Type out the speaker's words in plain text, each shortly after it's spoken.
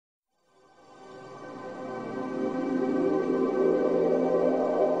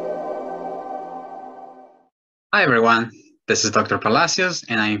Hi everyone, this is Dr. Palacios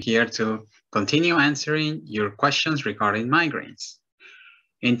and I am here to continue answering your questions regarding migraines.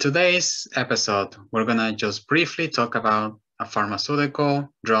 In today's episode, we're gonna just briefly talk about a pharmaceutical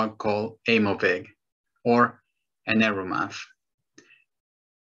drug called Aimovig or erenumab.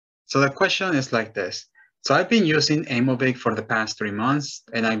 So the question is like this. So I've been using Aimovig for the past 3 months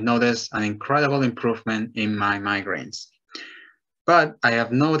and I've noticed an incredible improvement in my migraines. But I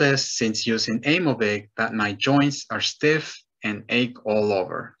have noticed since using Aimovig that my joints are stiff and ache all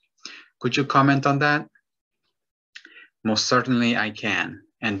over. Could you comment on that? Most certainly I can.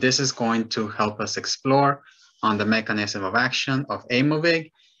 And this is going to help us explore on the mechanism of action of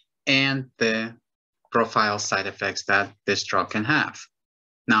Aimovig and the profile side effects that this drug can have.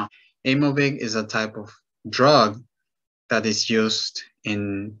 Now, Aimovig is a type of drug that is used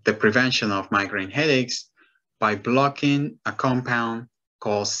in the prevention of migraine headaches by blocking a compound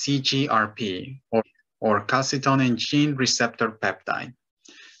called CGRP or calcitonin gene receptor peptide.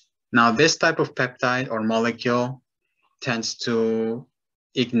 Now, this type of peptide or molecule tends to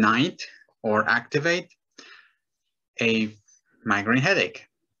ignite or activate a migraine headache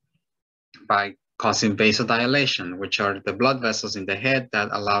by causing vasodilation, which are the blood vessels in the head that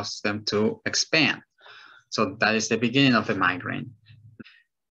allows them to expand. So that is the beginning of the migraine.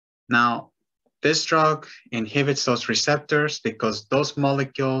 Now, this drug inhibits those receptors because those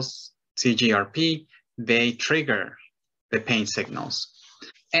molecules, CGRP, they trigger the pain signals.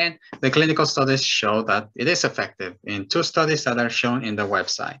 And the clinical studies show that it is effective in 2 studies that are shown in the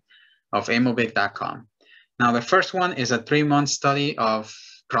website of aimovig.com. Now, the first one is a 3-month study of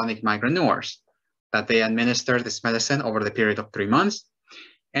chronic migraineurs that they administered this medicine over the period of 3 months.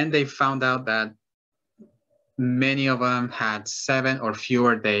 And they found out that many of them had 7 or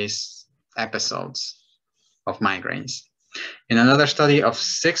fewer days episodes of migraines. In another study of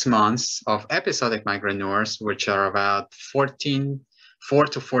 6 months of episodic migraineurs, which are about 4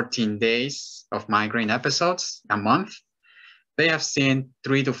 to 14 days of migraine episodes a month, they have seen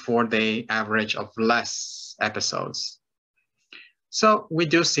 3 to 4 day average of less episodes. So we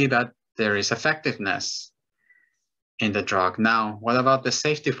do see that there is effectiveness in the drug. Now, what about the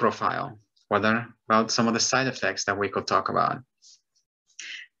safety profile? What about some of the side effects that we could talk about?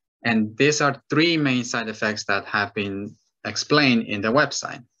 And these are 3 main side effects that have been explained in the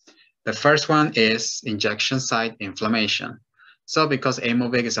website. The first one is injection site inflammation. So because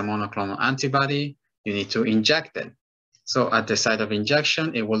Aimovig is a monoclonal antibody, you need to inject it. So at the site of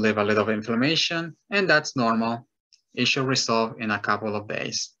injection, it will leave a little inflammation, and that's normal. It should resolve in a couple of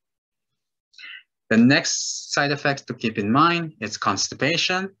days. The next side effect to keep in mind is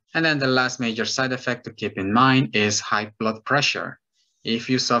constipation. And then the last major side effect to keep in mind is high blood pressure.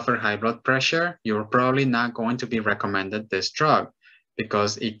 If you suffer high blood pressure, you're probably not going to be recommended this drug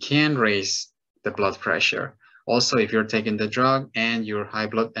because it can raise the blood pressure. Also, if you're taking the drug and your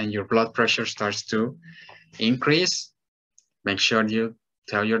blood pressure starts to increase, make sure you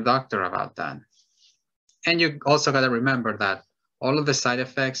tell your doctor about that. And you also got to remember that all of the side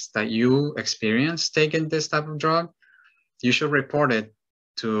effects that you experience taking this type of drug, you should report it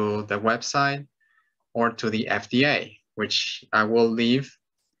to the website or to the FDA, which I will leave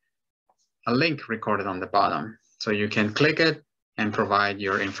a link recorded on the bottom. So you can click it and provide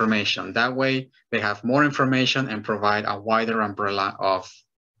your information. That way they have more information and provide a wider umbrella of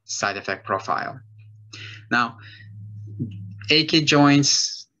side effect profile. Now, achy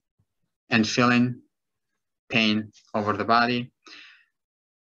joints and feeling pain over the body,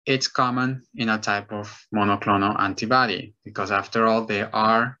 it's common in a type of monoclonal antibody because after all, they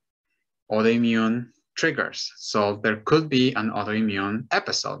are autoimmune triggers. So there could be an autoimmune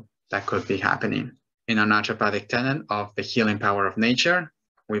episode that could be happening. In a naturopathic tenet of the healing power of nature,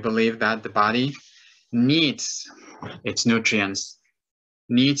 we believe that the body needs its nutrients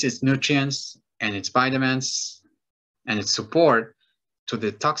and its vitamins and its support to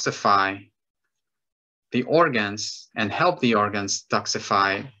detoxify the organs and help the organs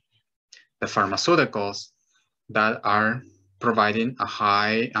detoxify the pharmaceuticals that are providing a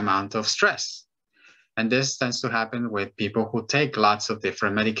high amount of stress. And this tends to happen with people who take lots of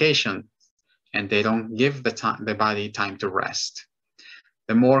different medication and they don't give the body time to rest.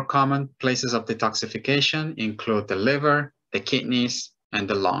 The more common places of detoxification include the liver, the kidneys, and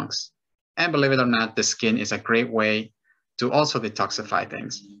the lungs. And believe it or not, the skin is a great way to also detoxify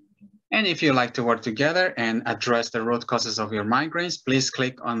things. And if you like to work together and address the root causes of your migraines, please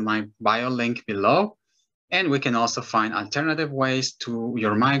click on my bio link below. And we can also find alternative ways to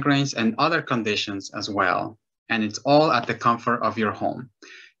your migraines and other conditions as well. And it's all at the comfort of your home.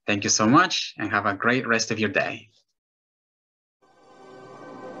 Thank you so much and have a great rest of your day.